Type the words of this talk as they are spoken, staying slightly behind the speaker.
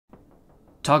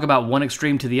Talk about one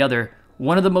extreme to the other.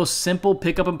 One of the most simple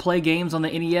pick-up-and-play games on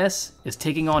the NES is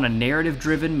taking on a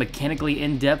narrative-driven, mechanically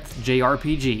in-depth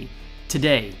JRPG.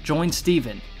 Today, join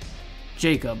Steven,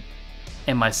 Jacob,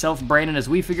 and myself, Brandon, as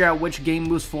we figure out which game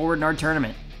moves forward in our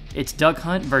tournament. It's Duck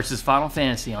Hunt versus Final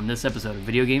Fantasy on this episode of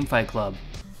Video Game Fight Club.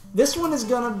 This one is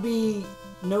gonna be,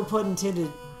 no pun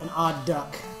intended, an odd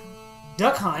duck.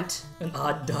 Duck Hunt. An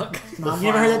odd duck? You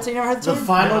never heard that term? The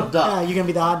final duck. You're gonna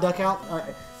be the odd duck out? All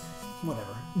right. Whatever.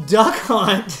 Duck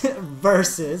Hunt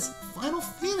versus Final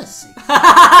Fantasy.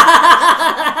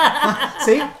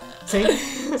 See?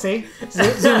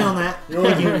 Zoom in on that. You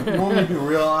want me to be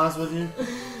real honest with you?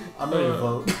 I'm ready to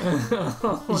vote.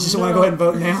 You just want to go ahead and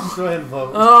vote now? Go ahead and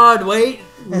vote. Oh, wait!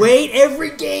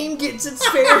 Every game gets its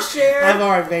fair share. I've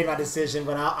already made my decision,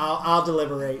 but I'll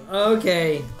deliberate.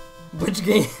 Okay, which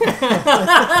game?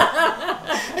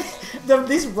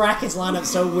 These brackets line up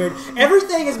so weird.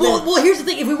 Everything has been. Well, here's the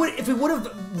thing: if we would have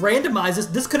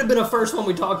randomized this could have been a first one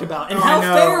we talked about. And how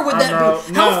fair would that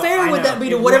be? How fair would that be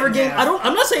to whatever game?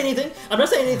 I'm not saying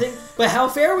anything. But how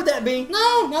fair would that be?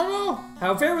 No, not at all.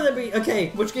 How fair would that be? Okay,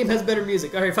 which game has better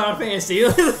music? All right, Final Fantasy.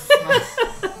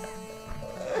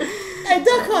 Hey,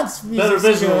 Duck Hunt's music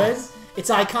is good. It's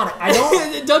iconic. I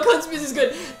don't. Duck Hunt's music is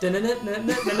good.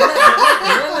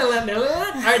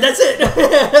 Alright, that's it.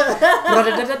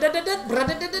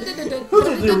 Who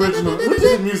did the original? Who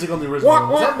did the music on the original?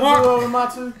 Was that Nobuo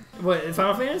Uematsu? What,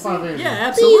 Final Fantasy? Final Fantasy. Yeah,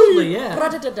 absolutely, yeah.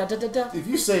 If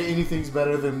you say anything's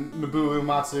better than Nobuo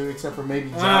Uematsu, except for maybe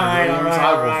John Alright,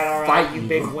 I will fight you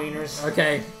big wieners.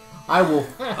 Okay. I will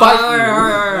fight you.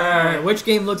 Alright. Which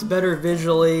game looks better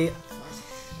visually?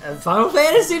 Final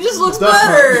Fantasy just looks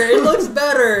better. It looks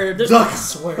better. I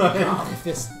swear to God, if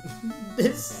it's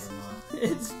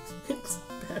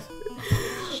better.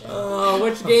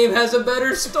 Which game has a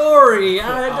better story?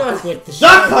 I'll quit the show.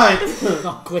 Duck Hunt.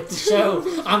 I'll quit the show.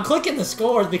 I'm clicking the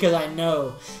scores because I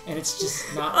know, and it's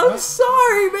just not. I'm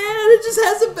sorry, man. It just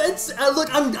hasn't.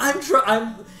 Look, I'm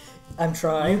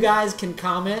trying. You guys can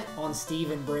comment on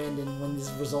Steve and Brandon when these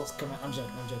results come out. I'm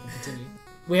joking. Continue.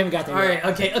 We haven't got there yet.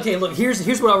 Alright, okay, look, here's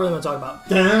what I really want to talk about.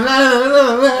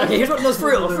 Okay, here's what, no, for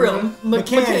real.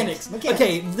 Mechanics.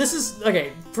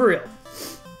 Okay, for real.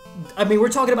 I mean, we're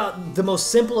talking about the most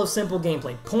simple of simple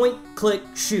gameplay. Point, click,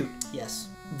 shoot. Yes.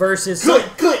 Versus...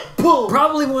 Click, pull!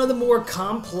 Probably one of the more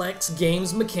complex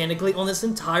games mechanically on this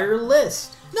entire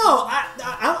list. No,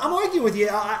 I'm arguing with you.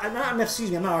 I'm not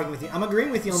arguing with you. I'm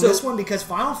agreeing with you on this one because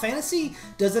Final Fantasy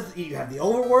does it. You have the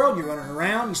overworld, you're running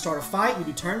around, you start a fight, you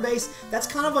do turn-based. That's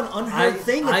kind of an unheard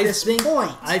thing at this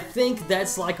point. I think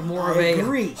that's like more of a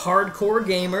hardcore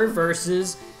gamer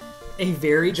versus a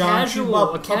very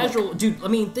casual. Dude, I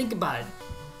mean, think about it.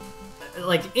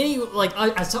 I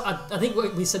think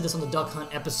we said this on the Duck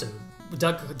Hunt episode.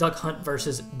 Duck Hunt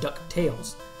versus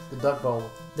DuckTales. The Duck Bowl.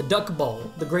 The Duck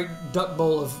Bowl, the Great Duck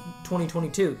Bowl of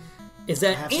 202022, is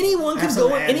that anyone can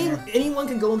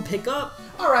go and pick up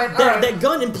that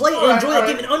gun and play and enjoy that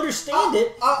game and understand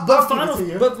it.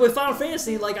 But with Final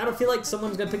Fantasy, I don't feel like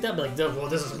someone's gonna pick that and be like, well,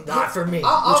 this is not for me. Which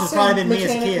has probably been me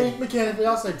as a kid. Mechanically,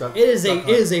 I'll say Duck. It is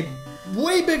a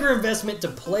way bigger investment to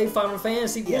play Final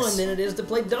Fantasy 1 than it is to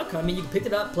play Duck Hunt. I mean, you can pick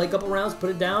it up, play a couple rounds, put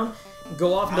it down,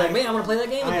 go off and be like, man, I want to play that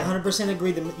game again. I 100%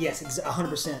 agree. Yes,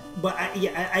 100%. But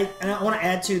I want to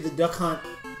add to the Duck Hunt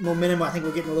momentum. I think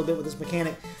we're getting a little bit with this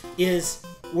mechanic. Is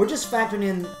we're just factoring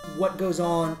in what goes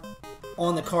on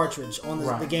the cartridge on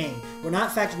the game. We're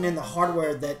not factoring in the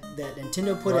hardware that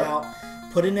Nintendo put out.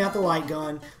 Putting out the light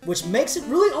gun, which makes it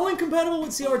really only compatible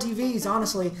with CRTVs,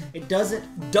 honestly. It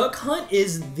doesn't... Duck Hunt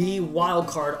is the wild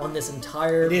card on this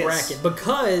entire bracket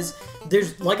because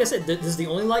there's, like I said, this is the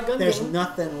only light gun game. There's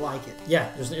nothing like it. Yeah,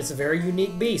 it's a very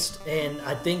unique beast, and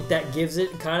I think that gives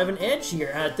it kind of an edge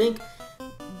here. And I think...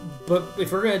 But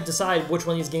if we're going to decide which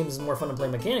one of these games is more fun to play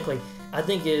mechanically, I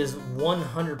think it is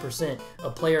 100% a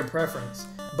player preference.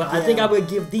 But I think I would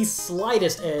give the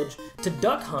slightest edge to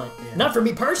Duck Hunt. Yeah. Not for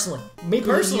me personally. Me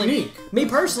personally,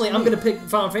 I'm going to pick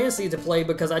Final Fantasy to play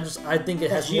because I think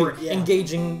it has more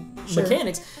engaging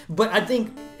mechanics. But I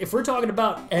think if we're talking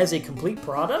about as a complete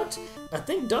product, I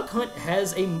think Duck Hunt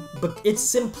has its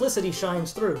simplicity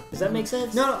shines through. Does that make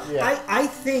sense? No. Yeah. I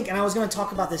think, and I was going to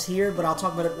talk about this here, but I'll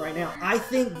talk about it right now. I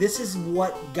think this is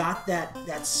what got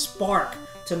that spark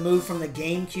to move from the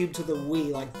GameCube to the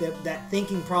Wii, like that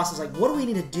thinking process. Like, what do we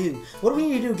need to do? What do we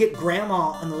need to do to get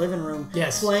Grandma in the living room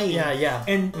playing? Yeah.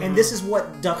 And this is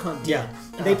what Duck Hunt did. Yeah.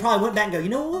 They probably went back and go, you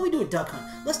know what do we do with Duck Hunt?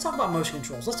 Let's talk about motion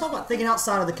controls. Let's talk about thinking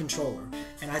outside of the controller.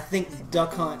 And I think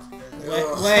Duck Hunt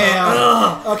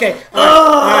Well, okay.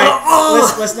 All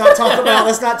right. Let's not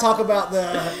talk about the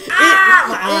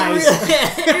my eyes.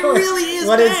 It really is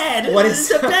bad.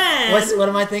 What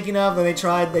am I thinking of? When they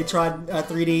tried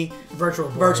 3D Virtual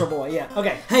Boy. Yeah.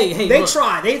 Okay. Hey. They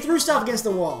tried. They threw stuff against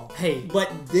the wall. Hey. But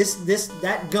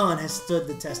that gun has stood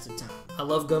the test of time. I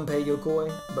love Gunpei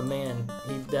Yokoi, but man,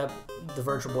 the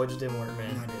Virtual Boy just didn't work,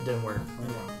 man. No, it didn't work.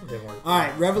 It didn't work. All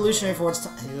right, revolutionary for its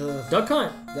time. Duck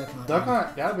Hunt. Duck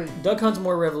Hunt, gotta be. Duck Hunt's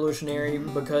more revolutionary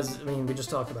because we just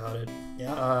talked about it.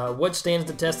 Yeah. What stands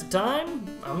the test of time?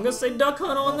 I'm gonna say Duck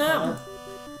Hunt on that one.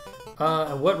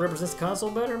 And what represents the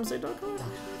console better? I'm gonna say Duck Hunt.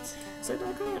 Say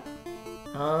Duck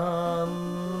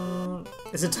Hunt.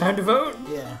 Is it time to vote?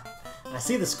 Yeah. I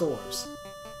see the scores.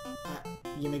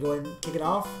 You may go ahead and kick it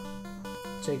off.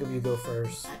 Jacob, you go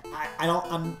first.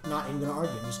 I'm not even gonna argue.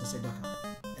 I'm just gonna say Duck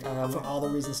Hunt. For all the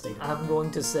reasons stated. I'm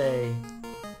going to say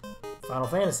Final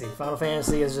Fantasy. Final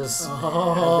Fantasy is just. I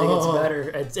think it's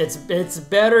better. It's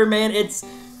better, man. It's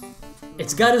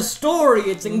got a story.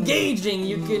 It's engaging.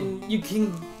 You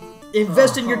can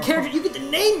invest in your character. You get to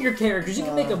name your characters. You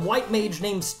can make a white mage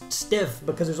named Stiff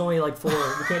because there's only like 4.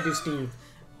 You can't do Steve.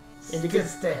 And you can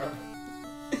Steph.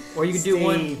 Or you could do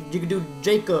one. You could do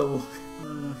Jaco.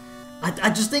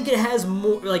 I just think it has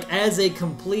more, like, as a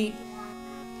complete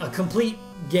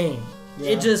game. Yeah.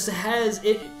 It just has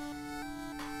it.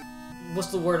 What's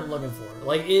the word I'm looking for?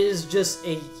 Like, it is just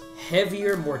a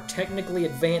heavier, more technically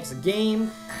advanced game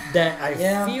that I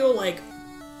feel like.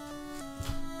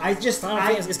 It's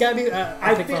gotta be.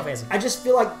 I pick Final Fantasy. I just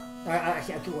feel like I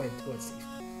can't go ahead, Steve.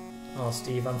 Oh,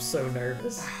 Steve, I'm so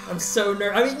nervous. I'm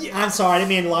sorry. I didn't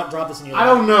mean to drop this in your lap. I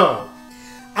don't know.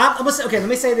 Let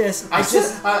me say this.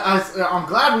 I'm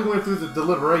glad we went through the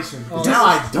deliberation. Now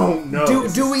I don't know.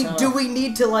 Do we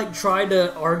need to try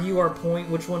to argue our point?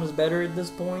 Which one is better at this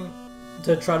point?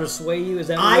 To try to sway you? Is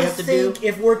that what we have to do? I think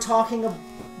if we're talking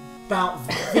about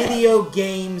video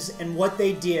games and what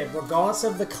they did, regardless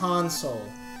of the console,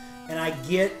 and I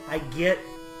get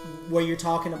what you're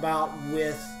talking about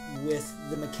with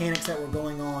the mechanics that were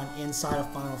going on inside of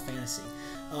Final Fantasy.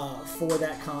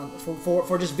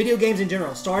 For just video games in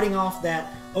general, starting off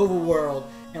that overworld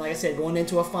and, like I said, going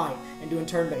into a fight and doing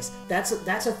turn-based. That's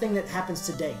a thing that happens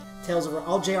today.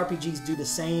 All JRPGs do the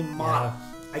same model.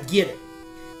 Yeah. I get it,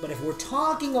 but if we're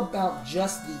talking about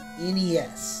just the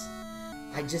NES,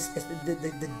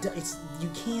 you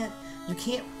can't.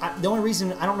 The only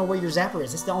reason I don't know where your zapper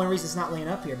is. It's the only reason it's not laying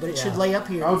up here, but it should lay up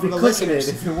here. I would be clicking it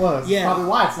if it was. Yeah. Probably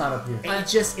why it's not up here. And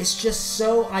it's just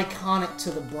so iconic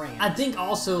to the brand. I think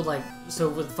also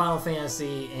with Final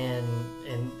Fantasy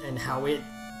and how it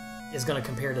is going to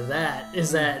compare to that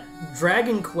is that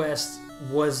Dragon Quest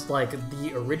was like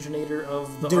the originator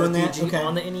of the RPG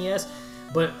on the NES,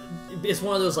 but it's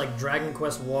one of those like Dragon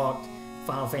Quest walked,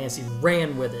 Final Fantasy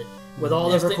ran with it. With all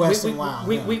those things,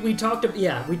 we talked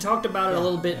about it a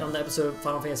little bit on the episode of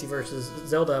Final Fantasy versus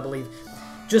Zelda, I believe.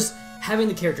 Just having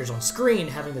the characters on screen,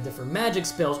 having the different magic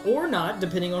spells, or not,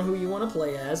 depending on who you want to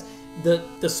play as.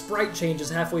 The sprite changes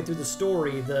halfway through the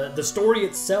story. The story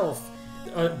itself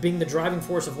being the driving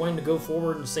force of wanting to go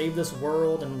forward and save this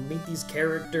world and meet these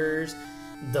characters.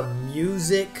 The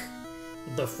music,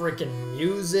 the freaking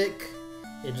music,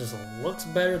 it just looks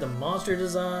better. The monster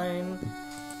design.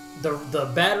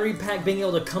 The battery pack, being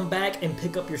able to come back and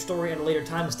pick up your story at a later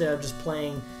time instead of just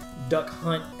playing Duck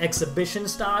Hunt exhibition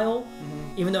style.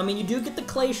 Mm-hmm. Even though, you do get the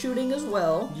clay shooting as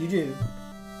well. You do.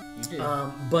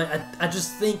 But I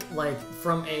just think,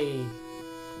 from a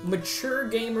mature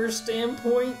gamer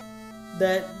standpoint,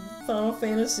 that Final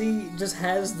Fantasy just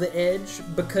has the edge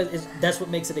because that's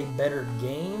what makes it a better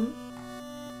game.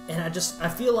 And I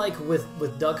feel like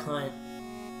with Duck Hunt,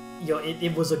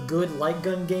 it was a good light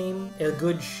gun game, a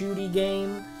good shooty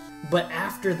game, but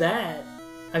after that,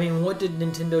 what did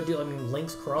Nintendo do?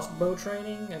 Link's crossbow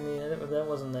training? That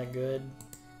wasn't that good.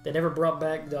 They never brought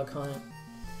back Duck Hunt.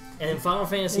 And Final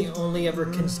Fantasy only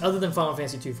ever, other than Final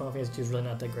Fantasy 2, Final Fantasy 2 is really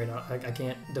not that great. I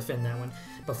can't defend that one.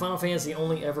 But Final Fantasy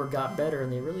only ever got better,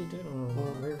 and they really did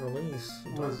re-release.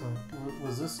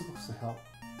 Was this supposed to help?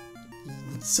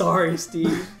 Sorry,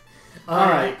 Steve.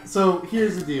 Alright, so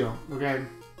here's the deal, okay?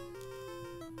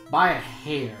 By a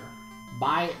hair,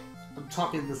 I'm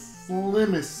talking the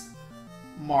slimmest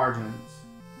margins,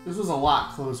 this was a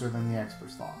lot closer than the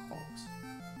experts thought, folks.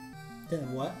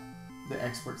 Then what? The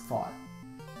experts thought.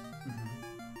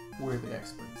 Mm-hmm. We're the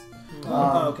experts.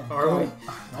 Okay.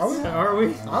 Are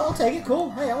we? I'll take it.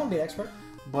 Cool. Hey, I want to be an expert.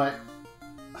 But,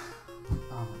 oh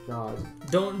my god.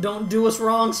 Don't do us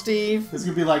wrong, Steve. This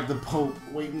could be like the Pope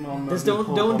waiting on the.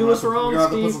 Don't do us wrong, Steve. We're gonna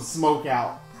have to put some smoke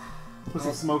out. Put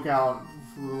some smoke out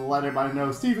let everybody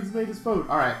know Steven's made his vote.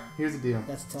 All right, here's the deal.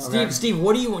 That's tough. Steve,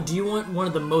 what do you want? Do you want one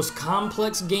of the most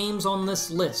complex games on this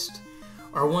list,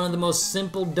 or one of the most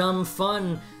simple, dumb,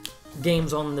 fun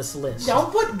games on this list?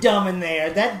 Don't put dumb in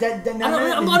there.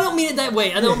 I don't mean it that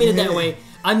way. I don't mean it that way.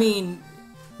 I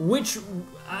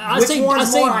I say more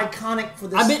iconic for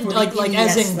this? I meant like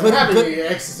as in Good, good.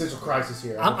 existential crisis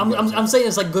here. I'm saying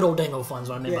it's like good old dangle fun. Is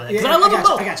what I mean by that. Because Yeah, I love them got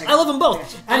you, both. I got you. I love them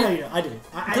both. I know you do. I do.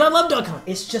 Because I love Duck Hunt.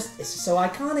 It's so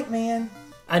iconic, man.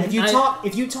 And if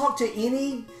you talk to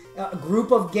any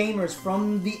group of gamers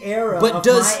from the era But of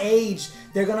does- my age,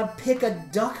 they're gonna pick a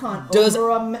Duck Hunt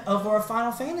over a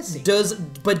Final Fantasy. Does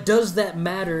that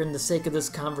matter in the sake of this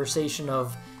conversation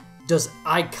of does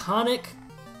iconic,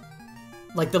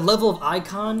 like the level of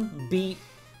icon, beat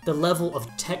the level of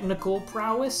technical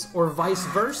prowess or vice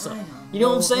versa? You know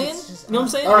what I'm saying? You know what I'm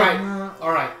saying?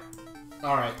 All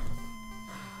right.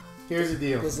 Here's the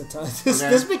deal.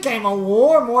 This became a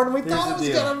war more than we Here's thought it the was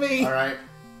deal. gonna be. All right.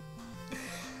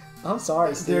 I'm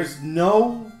sorry, Steve. There's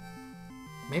no.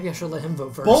 Maybe I should let him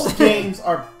vote first. Both games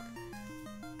are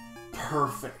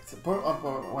perfect. When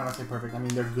I say perfect, I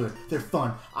mean they're good. They're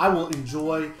fun. I will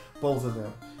enjoy both of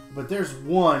them. But there's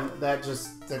one that just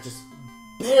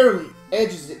barely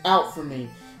edges it out for me,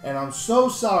 and I'm so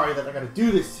sorry that I got to do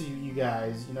this to you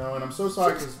guys. You know, and I'm so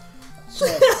sorry because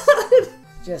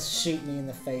Just shoot me in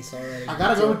the face already. I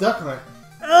gotta go with Duck Hunt.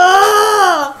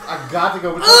 I got to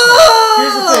go with Duck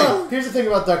Hunt. Here's the thing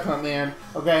about Duck Hunt, man.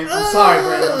 Okay, I'm sorry,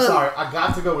 Brandon. I'm sorry. I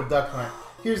got to go with Duck Hunt.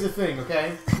 Here's the thing,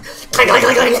 okay? This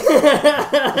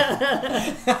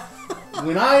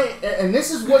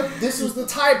was the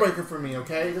tiebreaker for me,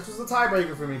 okay? This was the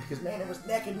tiebreaker for me because man, it was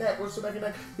neck and neck. We're so neck and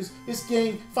neck. This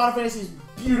game, Final Fantasy, is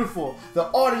beautiful.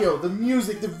 The audio, the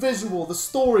music, the visual, the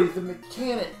story, the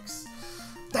mechanics.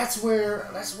 That's where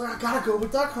I gotta go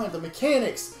with Duck Hunt. The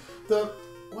mechanics,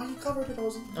 why you covered it?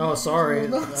 Oh, sorry.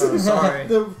 Sorry.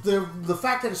 The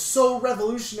fact that it's so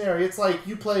revolutionary. It's like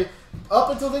you play up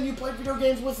until then you played video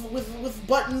games with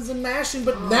buttons and mashing,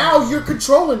 but now you're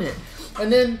controlling it. And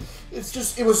then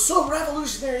it was so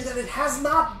revolutionary that it has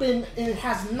not been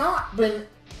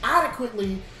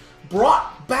adequately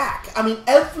brought back. I mean,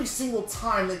 every single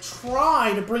time they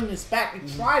try to bring this back, they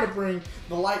try to bring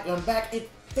the light gun back, it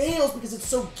fails because it's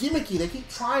so gimmicky. They keep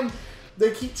trying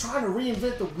to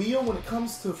reinvent the wheel when it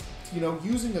comes to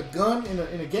using a gun in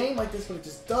a game like this, but it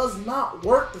just does not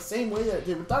work the same way that it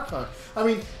did with Duck Hunt. I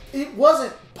mean, it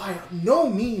wasn't by no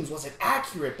means was it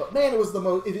accurate, but man, it was the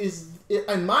most.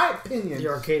 In my opinion, the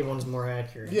arcade one's more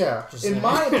accurate. Yeah, in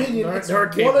my opinion,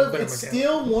 it's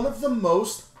still one of the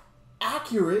most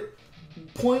accurate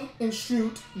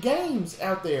point-and-shoot games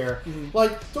out there.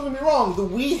 Like, don't get me wrong, the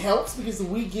Wii helps because the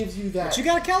Wii gives you that. But you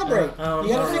gotta calibrate.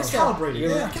 You gotta calibrate it. You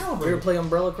ever play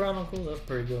Umbrella Chronicles? That's a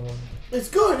pretty good one. It's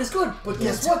good. But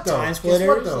guess what though?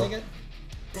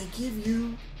 They give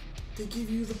you the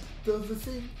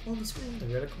thing on the screen. The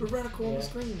reticle on the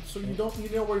screen. So you know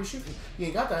where you're shooting. You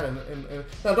ain't got that in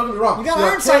now don't get me wrong. You got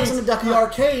iron sights in the Duck Hunt. The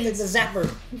arcade. It's a zapper.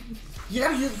 You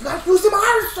gotta use them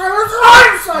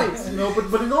iron sights.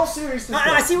 But in all seriousness,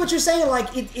 I see what you're saying. Like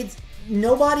it's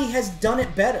nobody has done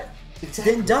it better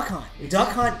than Duck Hunt. Exactly. Duck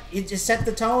Hunt, it just set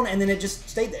the tone and then it just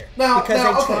stayed there. Because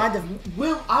they tried to.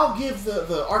 I'll give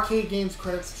the arcade games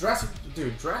credits. Jurassic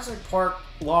Park,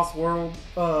 Lost World,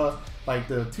 like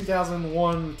the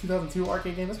 2001, 2002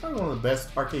 arcade game. That's probably one of the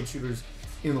best arcade shooters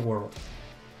in the world.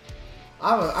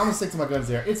 I'm gonna stick to my guns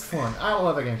there. It's fun. I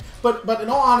love that game. But in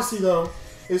all honesty, though.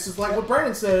 It's just like what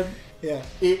Brandon said. Yeah.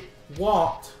 It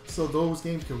walked so those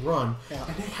games could run. Yeah.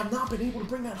 And they have not been able to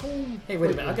bring that home. Hey,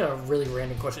 wait a minute. I got a really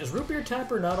random question. Is Root Beer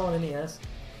Tapper not on NES?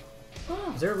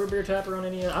 Oh. Is there a Root Beer Tapper on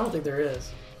NES? I don't think there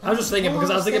is. I was just thinking because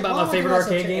I was thinking about my favorite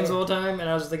arcade games of all time, and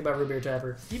I was just thinking about Root Beer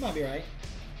Tapper. You might be right.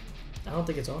 I don't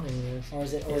think it's on NES. Or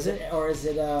is it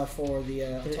for the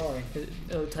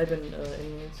Atari? Type in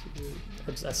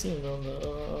NES. I seen it on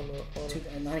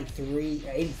the 93,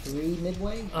 83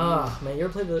 Midway. Man, you ever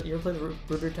play the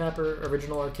Root Beer Tapper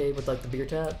original arcade with like the beer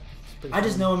tap? I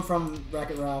just know him from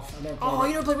Wreck-It Ralph. I never played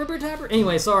you never played Root Beer Tapper?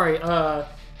 Anyway, sorry.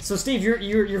 So Steve,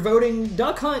 you're voting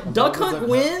Duck Hunt. Duck Hunt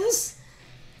wins.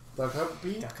 Duck Hunt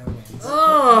beat. Duck Hunt wins.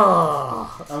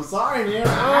 Oh, I'm sorry, man. I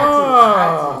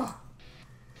had to.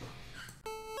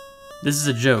 This is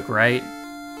a joke, right?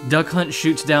 Duck Hunt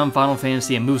shoots down Final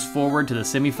Fantasy and moves forward to the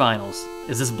semifinals.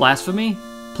 Is this blasphemy?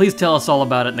 Please tell us all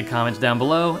about it in the comments down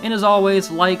below, and as always,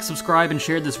 like, subscribe, and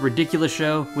share this ridiculous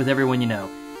show with everyone you know.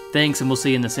 Thanks, and we'll see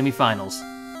you in the semifinals.